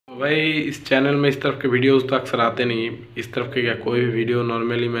भाई इस चैनल में इस तरफ के वीडियोस तो अक्सर आते नहीं, इस तरफ के क्या कोई भी वीडियो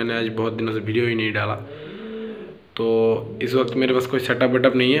नॉर्मली मैंने आज बहुत दिनों से वीडियो ही नहीं डाला। तो इस वक्त मेरे पास कोई सेटअप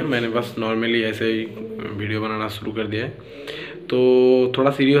वेटअप नहीं है, मैंने बस नॉर्मली ऐसे ही वीडियो बनाना शुरू कर दिया है। तो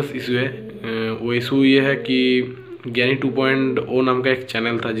थोड़ा सीरियस इशू है। वो इशू ये है कि ज्ञानी 2.0 नाम का एक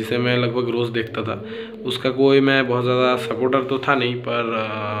चैनल था जिसे मैं लगभग रोज़ देखता था। उसका कोई मैं बहुत ज़्यादा सपोर्टर तो था नहीं,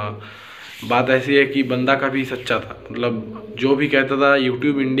 पर बात ऐसी है कि बंदा काफ़ी सच्चा था। मतलब जो भी कहता था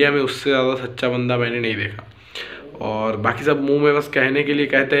यूट्यूब इंडिया में उससे ज़्यादा सच्चा बंदा मैंने नहीं देखा। और बाकी सब मुंह में बस कहने के लिए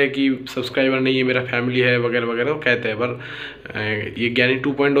कहते हैं कि सब्सक्राइबर नहीं है, मेरा फैमिली है वगैरह वगैरह, वो कहते हैं। पर ये ज्ञानी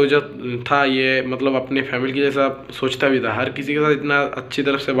 2.0 जो था ये मतलब अपने फैमिली के जैसा सोचता भी था, हर किसी के साथ इतना अच्छी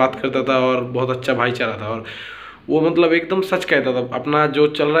तरफ से बात करता था और बहुत अच्छा भाईचारा था। और वो मतलब एकदम सच कहता था, अपना जो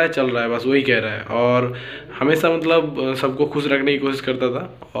चल रहा है बस वही कह रहा है। और हमेशा मतलब सबको खुश रखने की कोशिश करता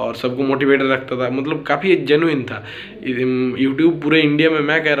था और सबको मोटिवेटेड रखता था। मतलब काफ़ी जेन्युइन था। यूट्यूब पूरे इंडिया में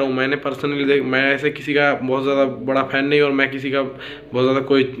मैं कह रहा हूँ, मैंने पर्सनली मैं ऐसे किसी का बहुत ज़्यादा बड़ा फ़ैन नहीं और मैं किसी का बहुत ज़्यादा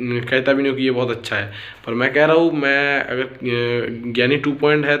कोई कहता भी नहीं कि ये बहुत अच्छा है। पर मैं कह रहा हूँ, मैं अगर ज्ञानी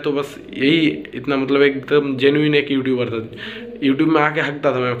 2 है तो बस यही इतना मतलब एकदम जेन्युइन एक यूट्यूबर था। यूट्यूब में आके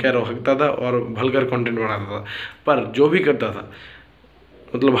हकता था, मैं कह रहा हूँ हकता था और भलकर कंटेंट बनाता था। पर जो भी करता था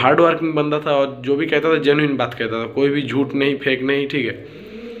मतलब हार्ड वर्किंग बंदा था और जो भी कहता था जेन्युइन बात कहता था, कोई भी झूठ नहीं फेक नहीं, ठीक है।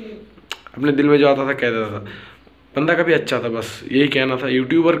 अपने दिल में जो आता था कह देता था। बंदा काफ़ी अच्छा था, बस यही कहना था।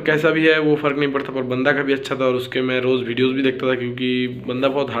 यूट्यूबर कैसा भी है वो फ़र्क नहीं पड़ता, पर बंदा काफ़ी अच्छा था और उसके मैं रोज़ वीडियोस भी देखता था क्योंकि बंदा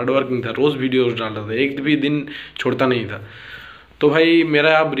बहुत हार्ड वर्किंग था, रोज़ वीडियोस डालता था, एक भी दिन छोड़ता नहीं था। तो भाई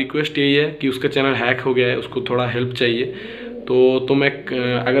मेरा अब रिक्वेस्ट यही है कि उसका चैनल हैक हो गया है, उसको थोड़ा हेल्प चाहिए। तो मैं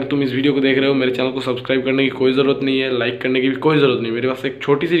अगर तुम इस वीडियो को देख रहे हो, मेरे चैनल को सब्सक्राइब करने की कोई ज़रूरत नहीं है, लाइक करने की भी कोई ज़रूरत नहीं। मेरे पास एक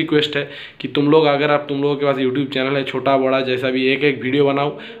छोटी सी रिक्वेस्ट है कि तुम लोग अगर तुम लोगों के पास यूट्यूब चैनल है, छोटा बड़ा जैसा भी, एक वीडियो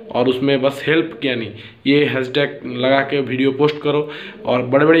बनाओ और उसमें बस हेल्प ज्ञानी ये हैशटैग लगा के वीडियो पोस्ट करो। और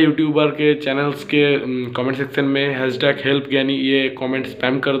बड़े बड़े यूट्यूबर के चैनल्स के कमेंट सेक्शन में हैशटैग हेल्प ज्ञानी ये कमेंट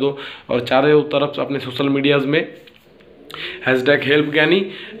स्पैम कर दो। और चारों तरफ अपने सोशल मीडियाज़ में हैशटैग हेल्प ज्ञानी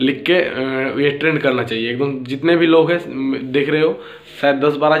लिख के ये ट्रेंड करना चाहिए एकदम। जितने भी लोग हैं देख रहे हो, शायद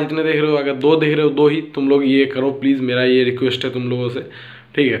 10-12 जितने देख रहे हो, अगर 2 देख रहे हो 2 ही तुम लोग ये करो प्लीज़, मेरा ये रिक्वेस्ट है तुम लोगों से,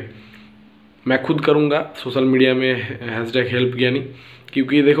 ठीक है। मैं खुद करूँगा सोशल मीडिया में हैशटैग हेल्प ज्ञानी,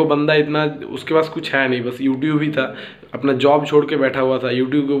 क्योंकि देखो बंदा इतना उसके पास कुछ है नहीं, बस यूट्यूब ही था, अपना जॉब छोड़ के बैठा हुआ था,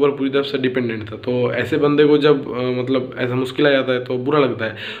 यूट्यूब के ऊपर पूरी तरफ से डिपेंडेंट था। तो ऐसे बंदे को जब मतलब ऐसा मुश्किल आ जाता है तो बुरा लगता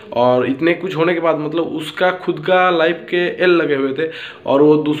है। और इतने कुछ होने के बाद मतलब उसका खुद का लाइफ के एल लगे हुए थे और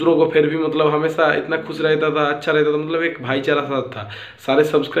वो दूसरों को फिर भी मतलब हमेशा इतना खुश रहता था, अच्छा रहता था, मतलब एक भाईचारा साथ था। सारे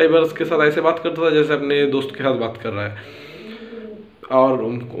सब्सक्राइबर्स के साथ ऐसे बात करता था जैसे अपने दोस्त के साथ बात कर रहा है। और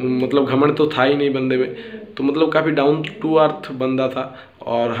मतलब घमंड तो था ही नहीं बंदे में, तो मतलब काफ़ी डाउन टू अर्थ बंदा था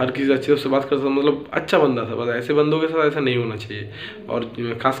और हर किसी अच्छे से बात करता था, मतलब अच्छा बंदा था। बस ऐसे बंदों के साथ ऐसा नहीं होना चाहिए।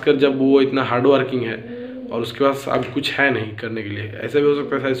 और खासकर जब वो इतना हार्ड वर्किंग है और उसके पास अब कुछ है नहीं करने के लिए, ऐसा भी हो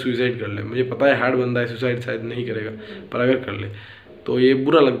सकता है शायद सुसाइड कर ले। मुझे पता है हार्ड बंदा है, सुसाइड शायद नहीं करेगा, पर अगर कर ले तो ये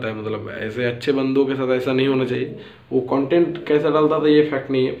बुरा लगता है। मतलब ऐसे अच्छे बंदों के साथ ऐसा नहीं होना चाहिए। वो कंटेंट कैसा डालता था ये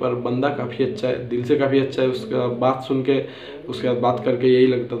फैक्ट नहीं है, पर बंदा काफ़ी अच्छा है, दिल से काफ़ी अच्छा है। उसका बात सुन के उसके बाद बात करके यही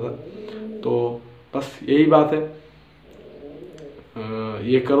लगता था। तो बस यही बात है,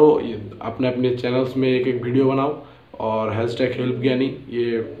 ये करो, अपने अपने चैनल्स में एक वीडियो बनाओ और हैशटैग हेल्प ज्ञानी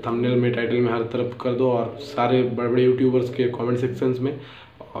ये थंबनेल में टाइटल में हर तरफ कर दो। और सारे बड़े बड़े यूट्यूबर्स के कमेंट सेक्शंस में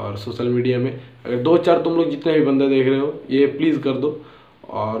और सोशल मीडिया में अगर 2-4 तुम लोग जितने भी बंदे देख रहे हो ये प्लीज़ कर दो।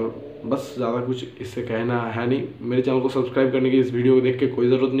 और बस ज़्यादा कुछ इससे कहना है नहीं। मेरे चैनल को सब्सक्राइब करने की इस वीडियो को देख के कोई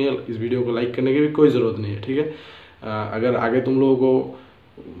ज़रूरत नहीं है, इस वीडियो को लाइक करने की भी कोई ज़रूरत नहीं है, ठीक है। अगर आगे तुम लोगों को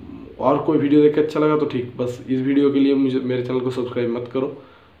और कोई वीडियो देख के अच्छा लगा तो ठीक, बस इस वीडियो के लिए मुझे मेरे चैनल को सब्सक्राइब मत करो।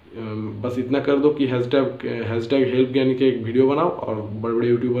 बस इतना कर दो कि हैशटैग हेल्प ज्ञानी के एक वीडियो बनाओ और बड़े बड़े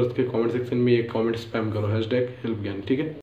यूट्यूबर्स के कमेंट सेक्शन में एक कमेंट स्पैम करो हैशटैग हेल्प ज्ञानी, ठीक है।